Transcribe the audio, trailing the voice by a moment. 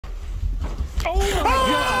Oh my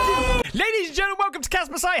god! Ladies and gentlemen, welcome to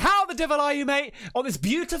Caspersight. How the devil are you, mate? On this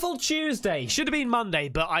beautiful Tuesday. Should have been Monday,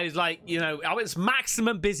 but I was like, you know, I was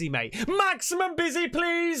maximum busy, mate. Maximum busy,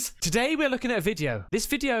 please! Today we're looking at a video. This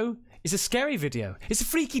video is a scary video. It's a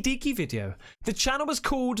freaky deaky video. The channel was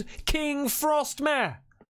called King Frostmare.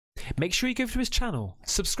 Make sure you go to his channel,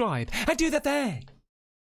 subscribe, and do that thing.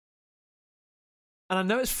 And I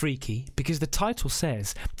know it's freaky because the title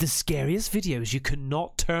says the scariest videos you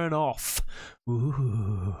cannot turn off.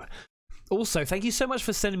 Ooh. Also, thank you so much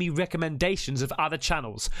for sending me recommendations of other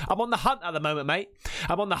channels. I'm on the hunt at the moment, mate.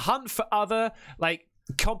 I'm on the hunt for other, like,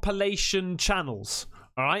 compilation channels.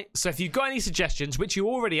 All right? So if you've got any suggestions, which you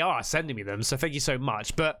already are sending me them, so thank you so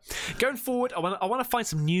much. But going forward, I want to find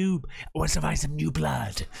some new,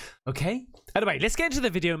 blood. Okay? Anyway, let's get into the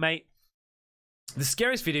video, mate. The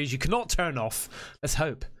scariest videos you cannot turn off. Let's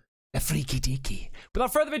hope they're freaky deaky.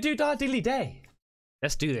 Without further ado, diddly day.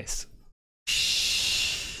 Let's do this.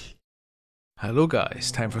 Shh. Hello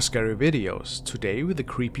guys, time for scary videos. Today with a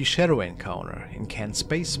creepy shadow encounter in Kent's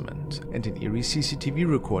basement and an eerie CCTV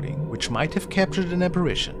recording which might have captured an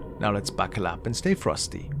apparition. Now let's buckle up and stay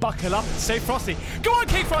frosty. Buckle up and stay frosty. Go on,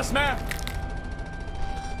 King Frostmare!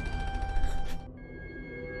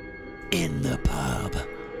 In the pub.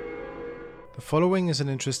 The following is an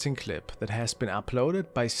interesting clip that has been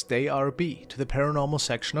uploaded by StayRB to the paranormal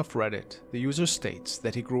section of Reddit. The user states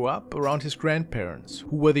that he grew up around his grandparents,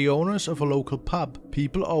 who were the owners of a local pub.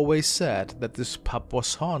 People always said that this pub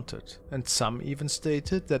was haunted, and some even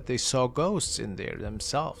stated that they saw ghosts in there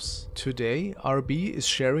themselves. Today, RB is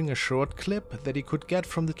sharing a short clip that he could get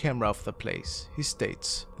from the camera of the place. He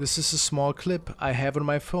states, "This is a small clip I have on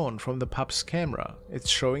my phone from the pub's camera. It's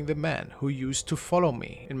showing the man who used to follow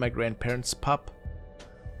me in my grandparents' pub."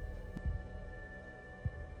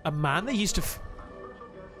 A man that used to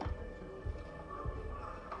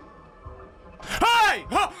Hey!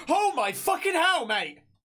 Oh my fucking hell, mate!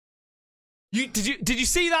 Did you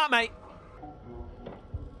see that, mate?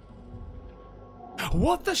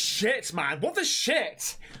 What the shit, man? What the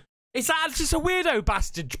shit? Is that just a weirdo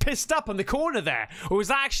bastard pissed up on the corner there? Or was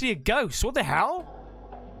that actually a ghost? What the hell?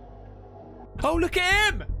 Oh, look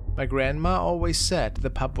at him! My grandma always said the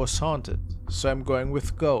pub was haunted, so I'm going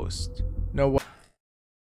with ghost. No one.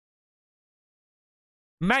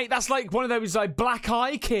 Mate, that's like one of those like black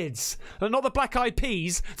eye kids. Not the black eyed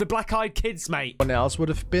peas, the black eyed kids, mate. No one else would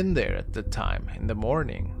have been there at the time in the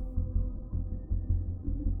morning.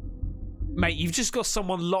 Mate, you've just got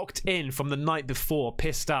someone locked in from the night before,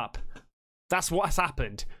 pissed up. That's what's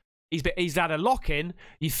happened. He's had a lock-in,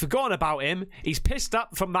 you've forgotten about him, he's pissed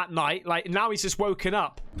up from that night, like, now he's just woken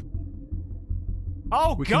up.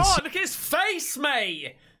 Oh, God, look at his face,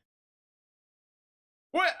 mate!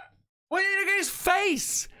 What? Wait, look at his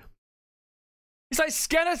face! It's like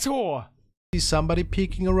Skeletor! See somebody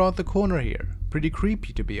peeking around the corner here. Pretty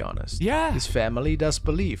creepy, to be honest. Yeah. His family does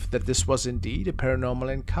believe that this was indeed a paranormal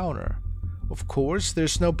encounter. Of course,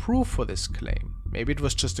 there's no proof for this claim. Maybe it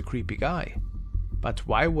was just a creepy guy. But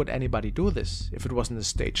why would anybody do this if it wasn't a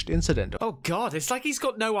staged incident? Oh God, it's like he's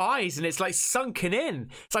got no eyes and it's like sunken in.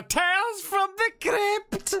 It's like Tales from the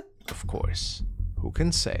Crypt! Of course. Who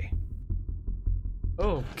can say?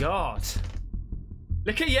 Oh God.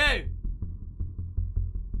 Look at you!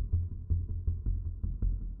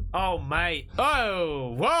 Oh mate.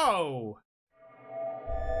 Oh, whoa!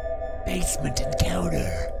 Basement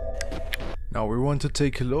encounter. Now we want to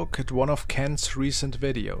take a look at one of Kent's recent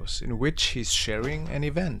videos in which he's sharing an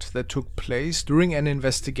event that took place during an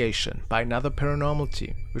investigation by another paranormal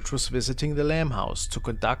team which was visiting the Lamb House to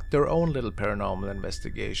conduct their own little paranormal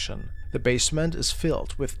investigation. The basement is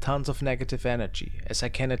filled with tons of negative energy, as I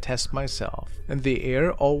can attest myself, and the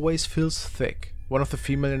air always feels thick. One of the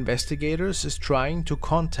female investigators is trying to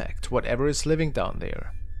contact whatever is living down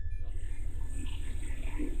there.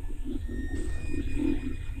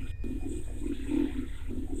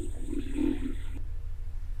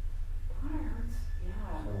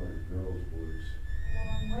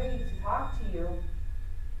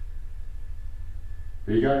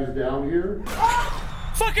 Are you guys down here?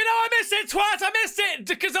 Oh! Fucking hell, I missed it, twat! I missed it!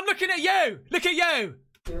 Because I'm looking at you! Look at you!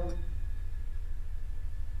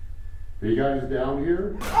 Are you guys down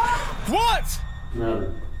here? What? What's the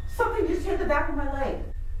matter? Something just hit the back of my leg.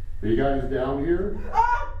 Are you guys down here?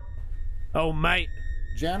 Oh, mate.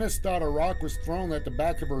 Janice thought a rock was thrown at the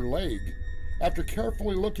back of her leg. After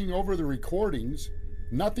carefully looking over the recordings,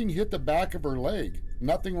 nothing hit the back of her leg.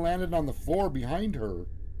 Nothing landed on the floor behind her.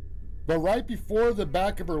 But right before the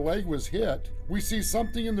back of her leg was hit, we see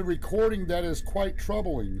something in the recording that is quite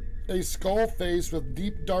troubling. A skull face with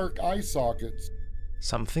deep dark eye sockets.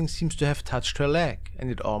 Something seems to have touched her leg, and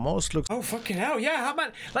it almost looks... Oh, fucking hell, yeah, how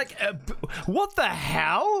man... Like, what the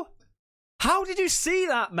hell? How did you see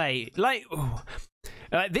that, mate? Like,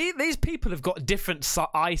 these people have got different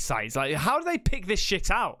eyesights. Like, how do they pick this shit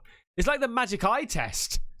out? It's like the magic eye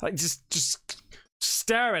test. Like, just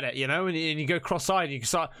stare at it, you know, and you go cross-eyed and you can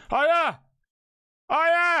start, oh yeah! Oh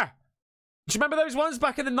yeah! Do you remember those ones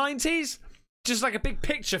back in the 90s? Just like a big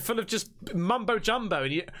picture full of just mumbo jumbo,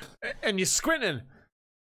 and you're squinting.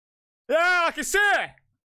 Yeah, I can see it!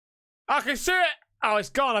 I can see it! Oh, it's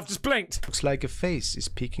gone, I've just blinked. Looks like a face is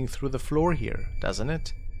peeking through the floor here, doesn't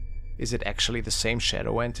it? Is it actually the same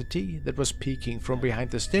shadow entity that was peeking from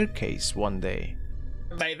behind the staircase one day?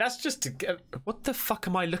 Mate, that's just what the fuck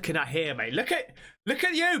am I looking at here, mate? Look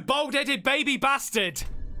at you, bald-headed baby bastard!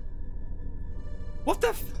 What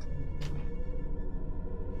the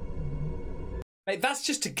Mate, that's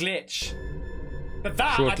just a glitch. But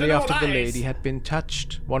that, Shortly I don't know after what the that lady is. had been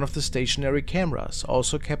touched, one of the stationary cameras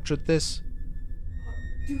also captured this.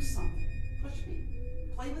 Do something. Push me.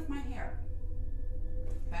 Play with my hair.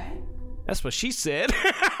 Okay? That's what she said.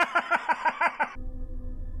 Come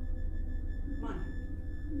on.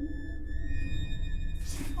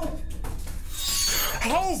 Oh,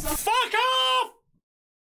 Oh, fuck off!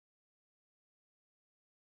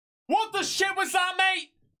 What the shit was that, mate?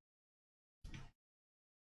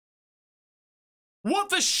 What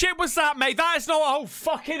the shit was that, mate? That is not... Oh,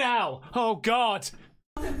 fucking hell. Oh, God.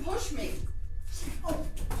 then push me. Oh.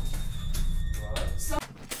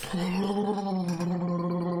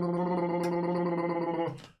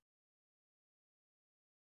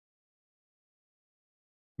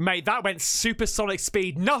 Mate, that went supersonic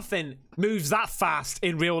speed. Nothing moves that fast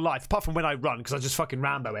in real life, apart from when I run, because I just fucking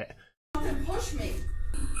Rambo it. Then push me.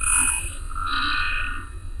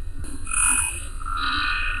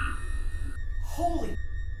 Holy,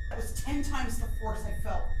 that was 10 times the force I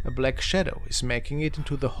felt. A black shadow is making it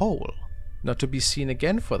into the hole, not to be seen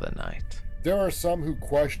again for the night. There are some who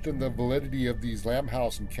question the validity of these Lamb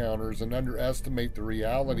House encounters and underestimate the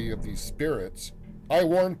reality of these spirits. I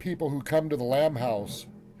warn people who come to the Lamb House,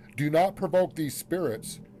 do not provoke these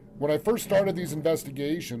spirits. When I first started these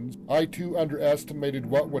investigations, I too underestimated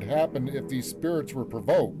what would happen if these spirits were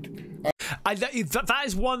provoked. That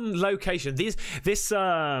is one location.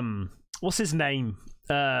 What's his name?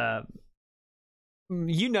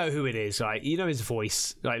 You know who it is, right? You know his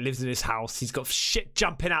voice. Like, lives in his house. He's got shit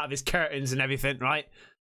jumping out of his curtains and everything, right?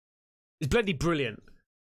 It's bloody brilliant.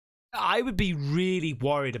 I would be really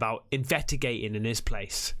worried about investigating in this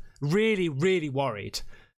place. Really, really worried.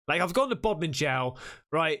 Like, I've gone to Bodmin jail,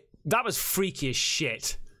 right? That was freaky as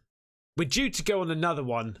shit. We're due to go on another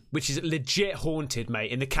one, which is legit haunted,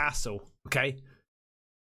 mate, in the castle, okay?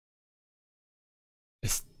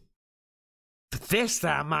 This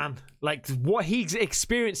there, man, like what he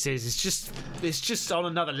experiences is it's just on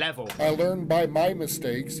another level. I learned by my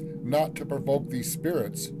mistakes not to provoke these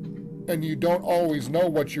spirits, and you don't always know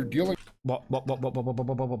what you're dealing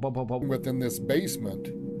with in this basement.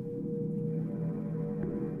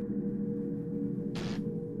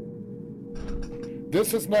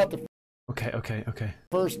 This is not the Okay.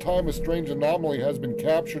 first time a strange anomaly has been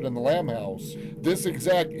captured in the Lamb House. This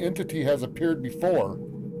exact entity has appeared before.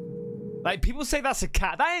 Like, people say that's a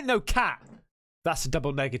cat. That ain't no cat. That's a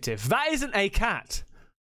double negative. That isn't a cat.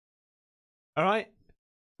 Alright?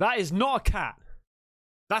 That is not a cat.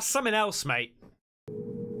 That's something else, mate.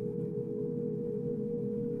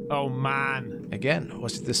 Oh, man. Again,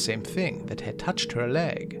 was it the same thing that had touched her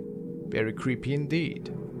leg? Very creepy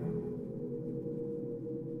indeed.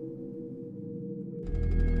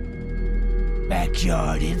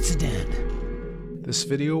 Backyard incident. This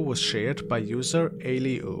video was shared by user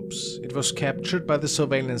AliOops. It was captured by the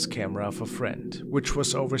surveillance camera of a friend, which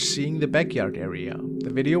was overseeing the backyard area.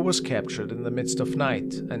 The video was captured in the midst of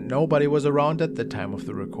night, and nobody was around at the time of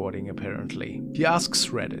the recording apparently. He asks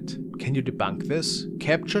Reddit, can you debunk this?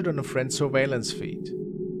 Captured on a friend's surveillance feed.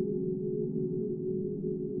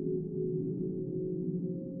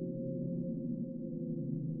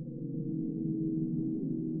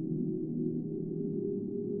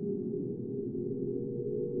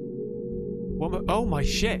 Oh my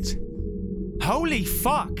shit. Holy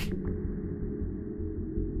fuck.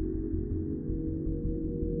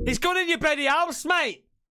 He's gone in your bloody house, mate.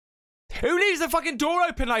 Who leaves the fucking door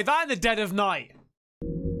open like that in the dead of night?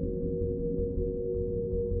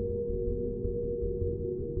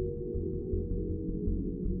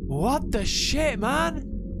 What the shit, man?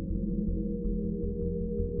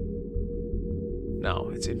 Now,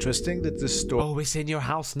 it's interesting that this story... Oh, it's in your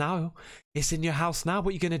house now. It's in your house now.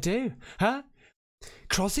 What you gonna do? Huh?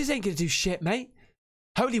 Crosses ain't gonna do shit, mate.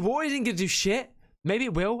 Holy Warriors ain't gonna do shit. Maybe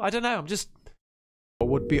it will. I don't know. I'm just...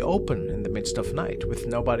 Would be open in the midst of night with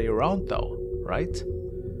nobody around though, right?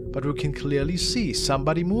 But we can clearly see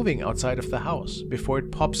somebody moving outside of the house before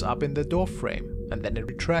it pops up in the door frame and then it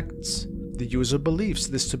retracts. The user believes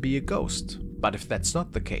this to be a ghost, but if that's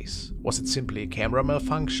not the case, was it simply a camera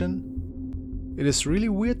malfunction? It is really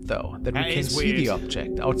weird though that we can see the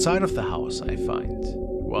object outside of the house, I find.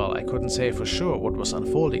 Well, I couldn't say for sure what was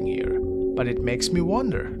unfolding here, but it makes me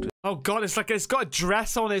wonder. Oh god, it's like it's got a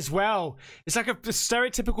dress on as well. It's like a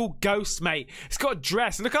stereotypical ghost, mate. It's got a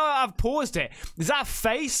dress. Look how I've paused it. Is that a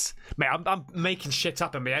face? Mate, I'm making shit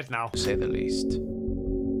up in my head now. To say the least.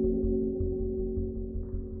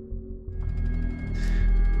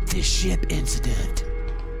 The ship incident.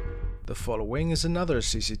 The following is another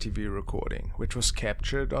CCTV recording, which was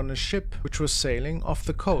captured on a ship which was sailing off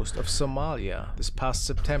the coast of Somalia this past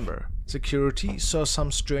September. Security saw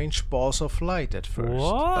some strange balls of light at first,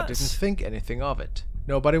 but didn't think anything of it.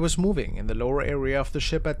 Nobody was moving in the lower area of the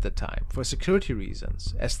ship at the time for security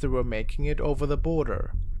reasons, as they were making it over the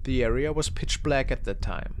border. The area was pitch black at the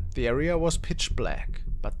time.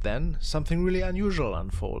 But then something really unusual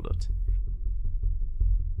unfolded.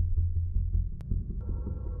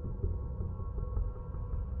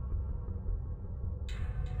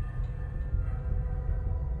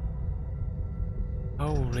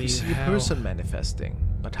 Holy We see a hell. person manifesting,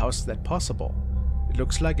 but how's that possible? It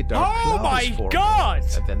looks like a dark Oh cloud is my forming, god!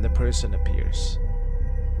 and then the person appears.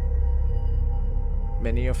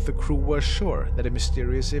 Many of the crew were sure that a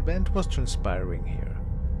mysterious event was transpiring here.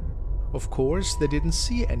 Of course, they didn't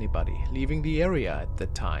see anybody leaving the area at the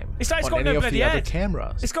time It's like it's on got any no of bloody the other head.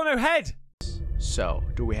 cameras. It's got no head. So,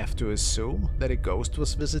 do we have to assume that a ghost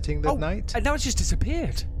was visiting that night? And now it's just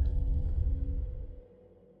disappeared.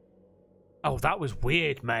 Oh, that was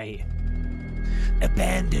weird, mate.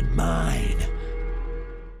 Abandoned mine.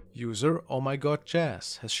 User Oh My God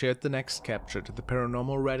Jazz has shared the next capture to the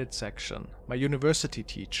paranormal Reddit section. My university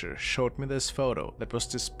teacher showed me this photo that was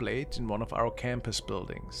displayed in one of our campus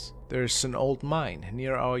buildings. There's an old mine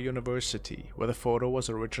near our university where the photo was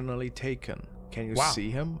originally taken. Can you see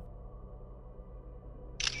him?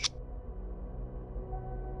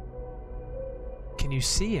 Can you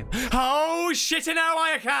see him? Oh, shit, and now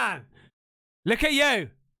I can. Look at you.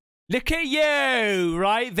 Look at you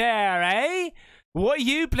right there, eh? What are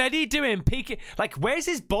you bloody doing? Peeking. Like, where's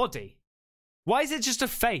his body? Why is it just a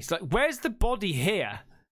face? Like, where's the body here?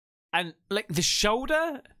 And, like, the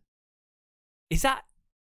shoulder? Is that...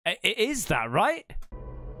 It is that, right?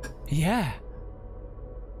 Yeah.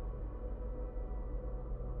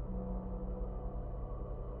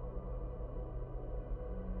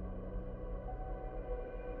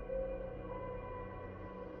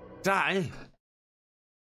 That...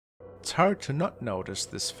 It's hard to not notice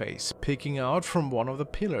this face peeking out from one of the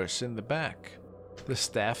pillars in the back. The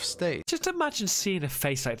staff states. Just imagine seeing a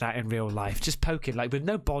face like that in real life, just poking, like with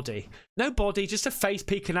no body. No body, just a face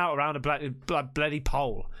peeking out around a bloody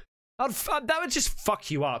pole. That would just fuck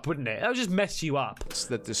you up, wouldn't it? That would just mess you up.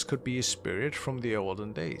 That this could be a spirit from the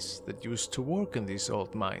olden days that used to work in these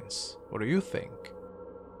old mines. What do you think?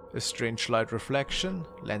 A strange light reflection,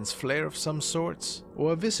 lens flare of some sorts,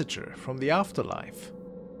 or a visitor from the afterlife?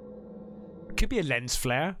 Could be a lens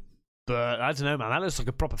flare, but I don't know, man. That looks like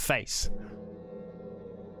a proper face.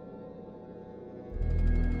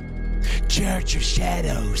 Church of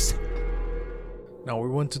Shadows. Now we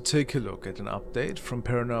want to take a look at an update from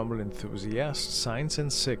paranormal enthusiast Signs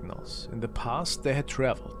and Signals. In the past, they had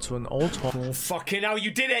traveled to an old home. Oh, fucking hell,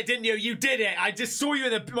 you did it, didn't you? You did it. I just saw you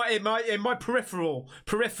in my peripheral.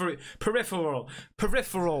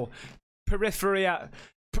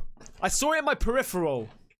 I saw it in my peripheral.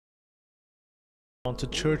 To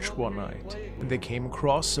church one night, and they came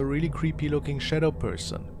across a really creepy looking shadow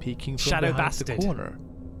person peeking from Shadow behind bastard. the corner.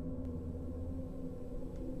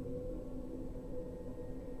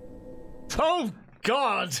 Oh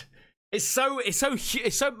God! It's so humanoided.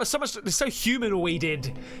 It's Almost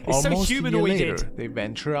so a year humanoided. later, they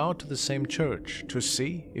venture out to the same church to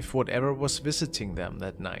see if whatever was visiting them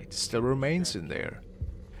that night still remains in there.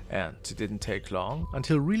 And it didn't take long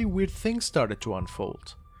until really weird things started to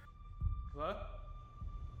unfold. What?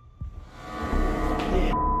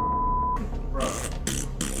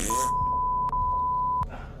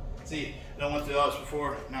 See, I went through all this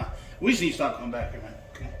before. Now, we just need to stop coming back here, man.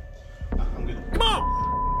 Come on. No, I'm good. Come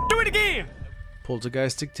on! Do it again!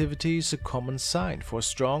 Poltergeist activity is a common sign for a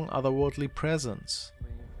strong otherworldly presence.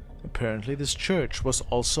 Apparently this church was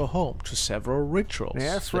also home to several rituals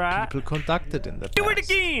That's that right. people conducted in the Do it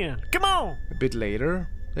past. again! Come on! A bit later,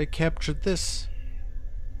 they captured this.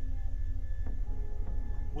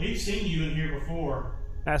 We've seen you in here before.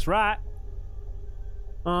 That's right.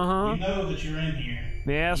 Uh-huh. You know that you're in here.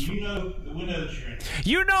 Yes. You know that we know that you're in here.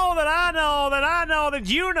 You know that I know that I know that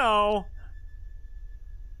you know.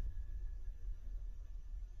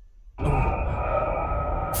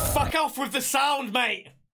 Fuck off with the sound, mate.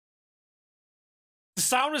 The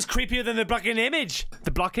sound is creepier than the blocking image.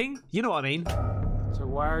 The blocking? You know what I mean. So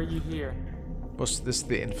why are you here? Was this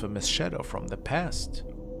the infamous shadow from the past?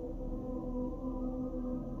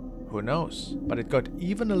 Who knows, but it got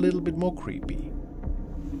even a little bit more creepy.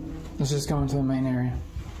 Let's just go into the main area.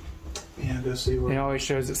 Yeah, go see where. It always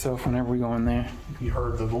shows itself whenever we go in there. You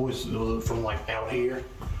heard the voice. Was it from like out here?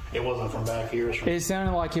 It wasn't from back here. It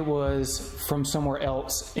sounded like it was from somewhere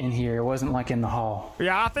else in here. It wasn't like in the hall.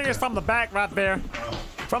 Yeah, I think it's from the back right there.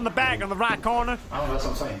 From the back in the right corner. Oh, that's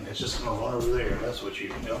what I'm saying. It's just gonna run over there. That's what you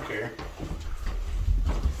don't care.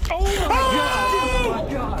 Oh my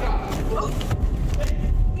god!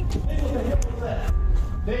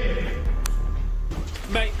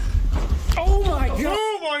 Mate. Oh my god!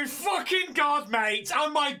 Oh my fucking god, mate! Oh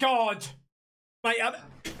my god! Mate,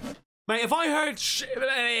 mate, if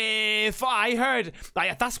I heard,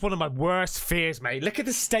 like, that's one of my worst fears, mate. Look at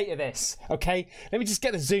the state of this, okay? Let me just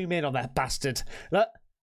get the zoom in on that bastard. Look.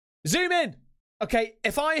 Zoom in! Okay,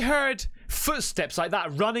 if I heard footsteps like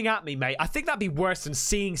that running at me, mate, I think that'd be worse than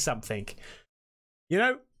seeing something. You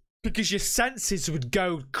know? Because your senses would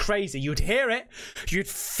go crazy. You'd hear it. You'd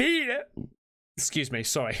feel it. Excuse me,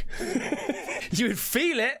 sorry. You would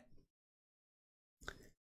feel it.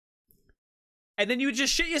 And then you would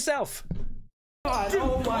just shit yourself. God,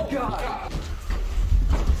 oh my god!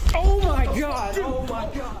 Oh my god! Oh my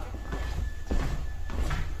god!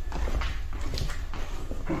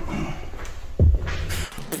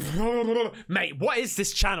 Mate, what is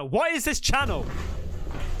this channel? What is this channel?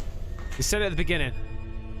 You said it at the beginning.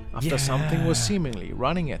 After something was seemingly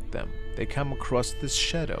running at them, they come across this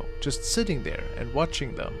shadow, just sitting there and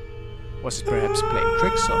watching them. Was it perhaps playing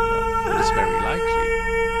tricks on them? It is very likely.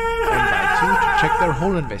 I invite you to check their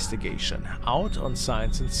whole investigation out on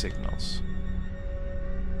Signs and Signals.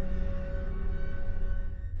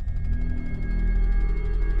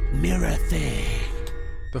 Mirror thing.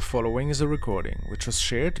 The following is a recording which was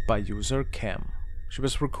shared by user Cam. She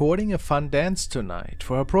was recording a fun dance tonight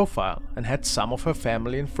for her profile and had some of her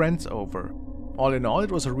family and friends over. All in all,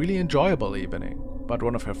 it was a really enjoyable evening, but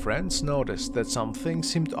one of her friends noticed that something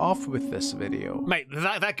seemed off with this video. Mate,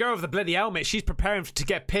 that girl with the bloody helmet, she's preparing to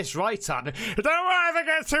get pissed right on. Don't worry if I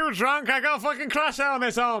get too drunk, I got fucking crash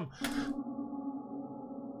helmets on.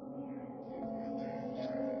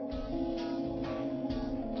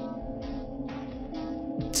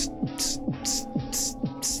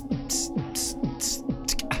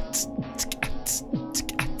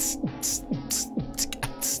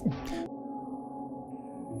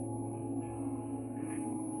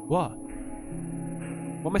 What?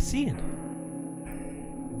 What am I seeing?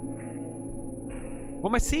 What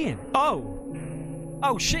am I seeing? Oh!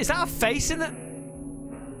 Oh shit, is that a face in it?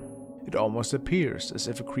 It almost appears as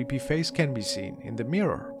if a creepy face can be seen in the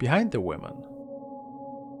mirror behind the women.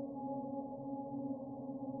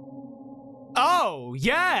 Oh,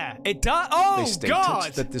 yeah! It does. Oh, they stated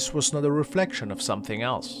God! that this was not a reflection of something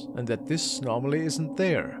else, and that this normally isn't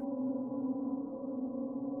there.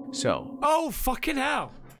 So... Oh, fucking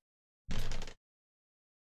hell!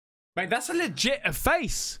 Mate, that's a legit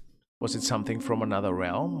face! Was it something from another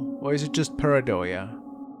realm? Or is it just pareidoia?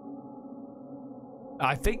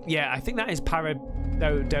 I think that is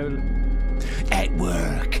at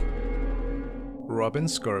work! Robin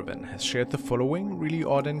Skirvin has shared the following really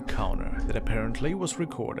odd encounter that apparently was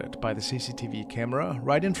recorded by the CCTV camera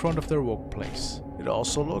right in front of their workplace. It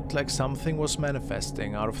also looked like something was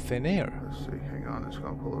manifesting out of thin air. Let's see, hang on, it's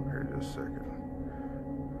gonna pull up here in just a second.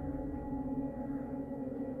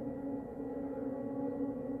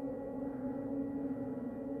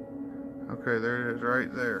 Okay, there it is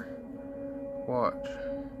right there. Watch.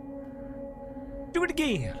 Do it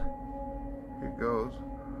again! It goes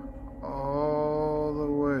all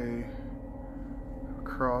the way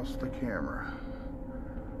across the camera.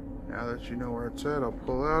 Now that you know where it's at, I'll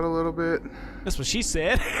pull out a little bit. That's what she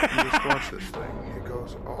said. You just watch this thing. It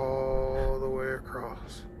goes all the way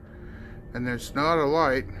across. And there's not a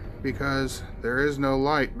light because there is no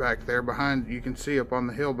light back there behind. You can see up on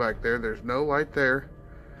the hill back there. There's no light there.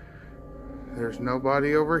 There's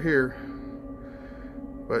nobody over here.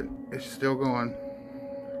 But it's still going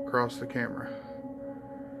across the camera.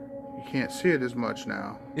 You can't see it as much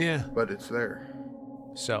now. Yeah. But it's there.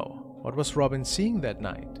 So, what was Robin seeing that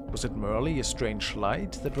night? Was it merely a strange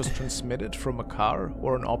light that was transmitted from a car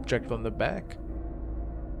or an object on the back?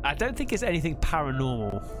 I don't think it's anything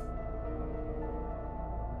paranormal.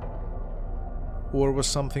 Or was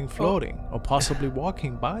something floating, or possibly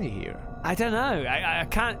walking by here? I don't know. I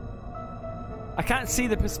can't see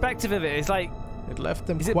the perspective of it. It's like, It left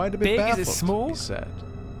them is it quite a bit big? baffled, Is it small? he said.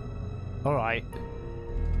 all right.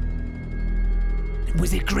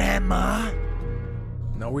 Was it Grandma?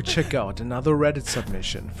 Now we check out another Reddit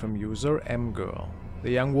submission from user mgirl.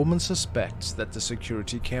 The young woman suspects that the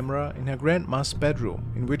security camera in her grandma's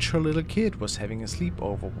bedroom, in which her little kid was having a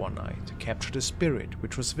sleepover one night, captured a spirit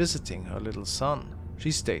which was visiting her little son. She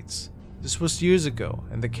states, "This was years ago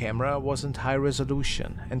and the camera wasn't high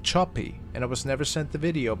resolution and choppy, and I was never sent the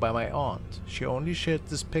video by my aunt. She only shared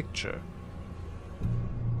this picture."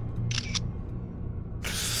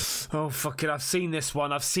 Oh fuck it! I've seen this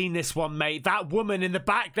one. I've seen this one, mate. That woman in the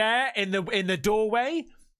back there, in the doorway,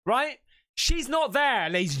 right? She's not there,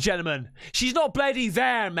 ladies and gentlemen. She's not bloody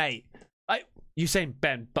there, mate. You saying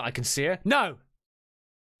Ben? But I can see her. No,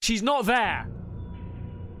 she's not there.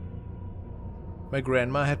 My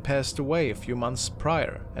grandma had passed away a few months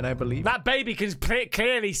prior, and I believe That baby can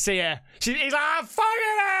clearly see her. He's like, "Ah,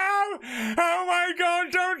 fucking hell! Oh my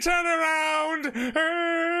god! Don't turn around!"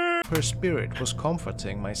 her spirit was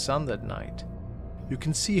comforting my son that night. You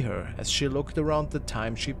can see her as she looked around the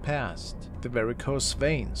time she passed, the varicose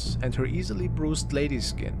veins and her easily bruised lady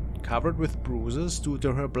skin, covered with bruises due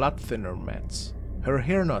to her blood thinner meds, her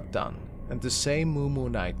hair not done, and the same moo-moo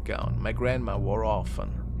nightgown my grandma wore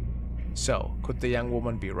often. So, could the young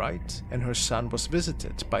woman be right, and her son was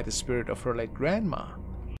visited by the spirit of her late grandma?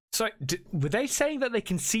 So, were they saying that they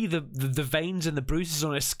can see the veins and the bruises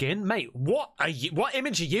on her skin, mate? What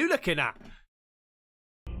image are you looking at?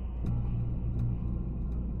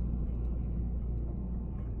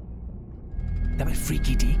 That was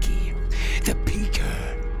freaky deaky. The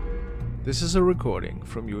peeker. This is a recording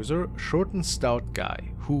from user Short and Stout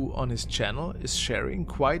Guy, who on his channel is sharing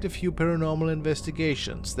quite a few paranormal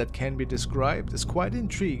investigations that can be described as quite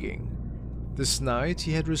intriguing. This night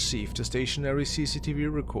he had received a stationary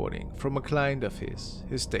CCTV recording from a client of his.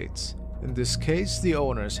 He states, "In this case the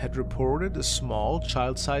owners had reported a small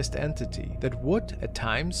child-sized entity that would at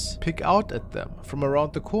times pick out at them from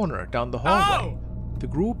around the corner down the hallway. The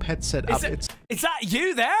group had set up its... Is that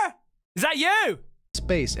you there? Is that you?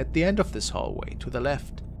 ...space at the end of this hallway to the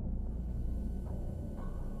left.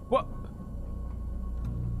 What?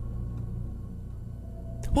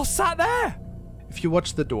 What's that there? If you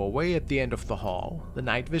watch the doorway at the end of the hall, the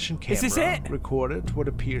night vision camera recorded what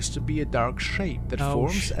appears to be a dark shape that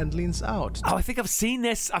forms and leans out. Oh, I think I've seen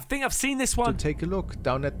this. I think I've seen this one. To take a look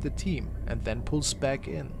down at the team and then pulls back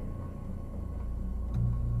in.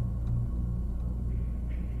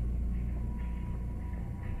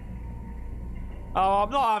 Oh, I'm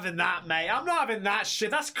not having that, mate. I'm not having that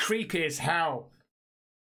shit. That's creepy as hell.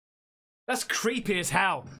 That's creepy as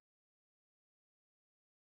hell.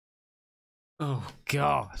 Oh,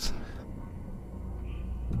 God.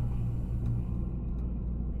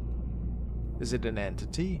 Is it an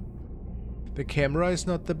entity? The camera is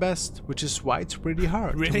not the best, which is why it's pretty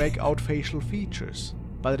hard to make out facial features.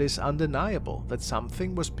 But it is undeniable that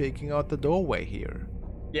something was peeking out the doorway here.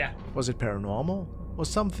 Yeah. Was it paranormal or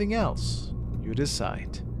something else? You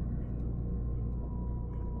decide.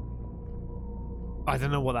 I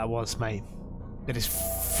don't know what that was, mate. It is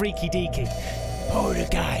freaky deaky.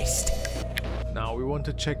 Poltergeist. Now we want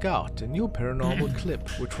to check out a new paranormal clip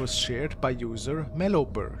which was shared by user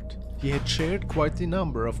Mellowbird. He had shared quite a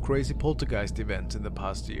number of crazy poltergeist events in the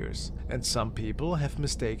past years, and some people have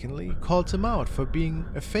mistakenly called him out for being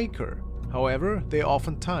a faker. However, they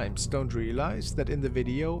oftentimes don't realize that in the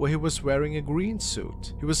video where he was wearing a green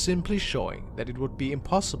suit, he was simply showing that it would be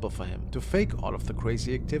impossible for him to fake all of the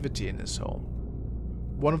crazy activity in his home.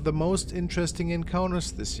 One of the most interesting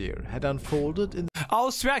encounters this year had unfolded in Oh,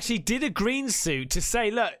 so he actually did a green suit to say,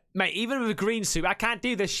 look, mate, even with a green suit, I can't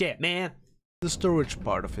do this shit, man. the storage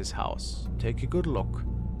part of his house. Take a good look.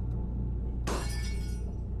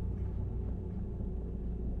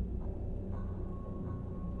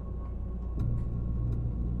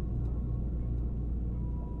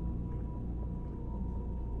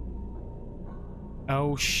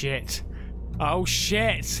 Oh shit. Oh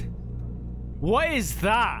shit. What is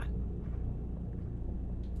that?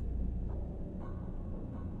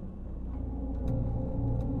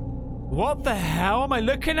 What the hell am I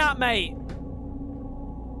looking at, mate?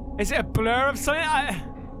 Is it a blur of something?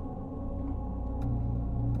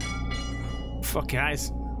 Fucking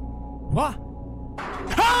eyes. What?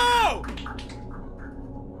 Oh!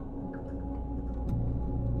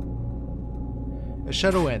 A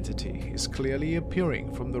shadow entity is clearly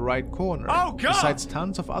appearing from the right corner. Oh God! Besides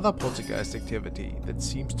tons of other poltergeist activity that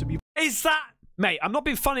seems to be... Is that... Mate, I'm not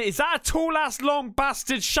being funny. Is that a tall-ass, long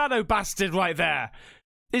bastard, shadow bastard right there?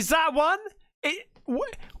 Is that one?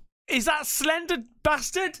 Is that slender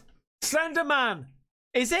bastard? Slender man?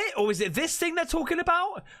 Is it? Or is it this thing they're talking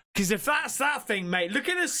about? Because if that's that thing, mate, look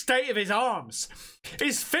at the state of his arms.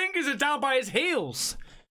 His fingers are down by his heels.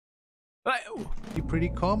 Like, Pretty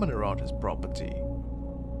common around his property.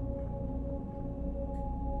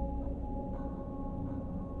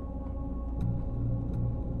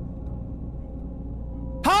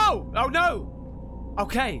 oh! Oh no!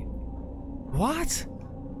 Okay. What?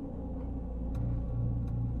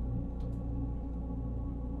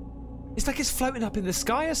 It's like it's floating up in the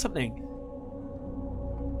sky or something.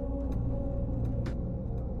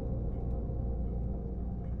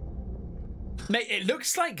 Mate, it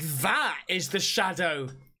looks like that is the shadow.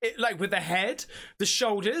 Like with the head, the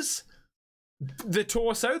shoulders, the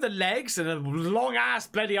torso, the legs, and a long ass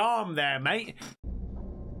bloody arm there, mate.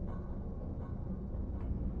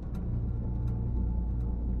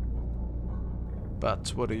 But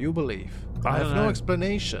what do you believe? I have no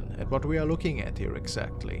explanation at what we are looking at here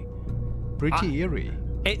exactly. Pretty eerie.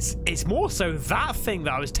 It's more so that thing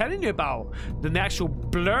that I was telling you about than the actual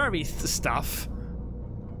blurry stuff.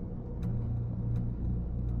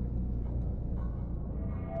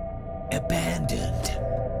 Abandoned.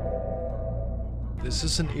 This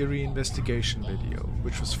is an eerie investigation video,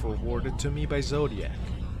 which was forwarded to me by Zodiac.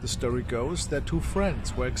 The story goes that two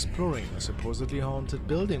friends were exploring a supposedly haunted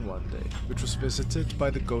building one day, which was visited by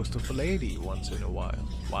the ghost of a lady once in a while.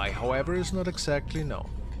 Why, however, is not exactly known.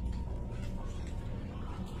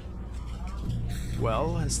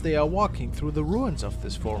 Well, as they are walking through the ruins of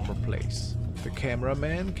this former place, the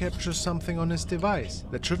cameraman captures something on his device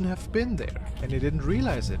that shouldn't have been there, and he didn't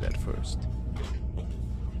realize it at first.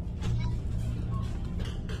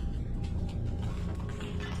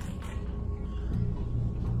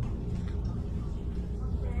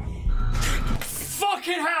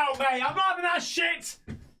 Fucking hell, mate! I'm not having that shit!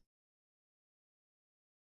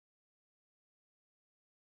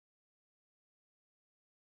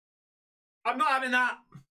 I'm not having that.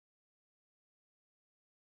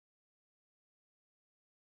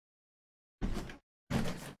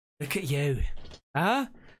 Look at you. Huh?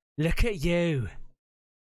 Look at you.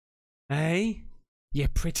 Hey? You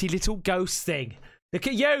pretty little ghost thing. Look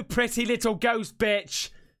at you, pretty little ghost bitch.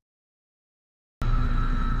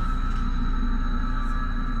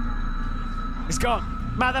 It's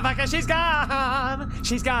gone. Motherfucker, she's gone.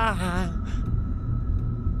 She's gone.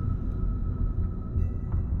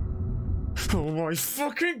 Oh my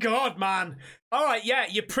fucking god, man. Alright, yeah,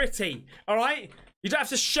 you're pretty. Alright? You don't have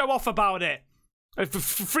to show off about it.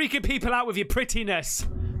 Freaking people out with your prettiness.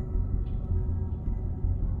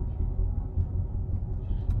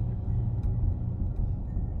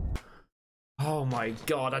 Oh my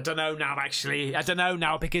god, I don't know now actually. I don't know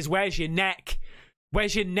now because where's your neck?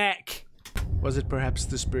 Where's your neck? Was it perhaps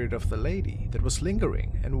the spirit of the lady that was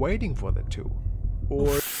lingering and waiting for the two? Or...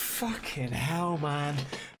 Fucking hell, man.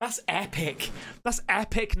 That's epic. That's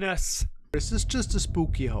epicness. is this just a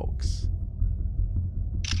spooky hoax?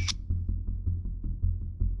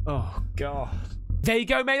 Oh, God. There you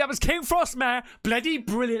go, mate. That was King Frostmare. Bloody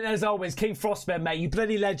brilliant as always. King Frostmare, mate. You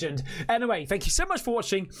bloody legend. Anyway, thank you so much for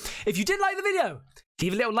watching. If you did like the video,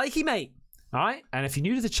 leave a little likey, mate. All right? And if you're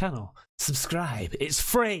new to the channel, subscribe. It's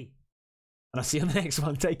free. And I'll see you on the next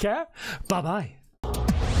one. Take care. Bye-bye.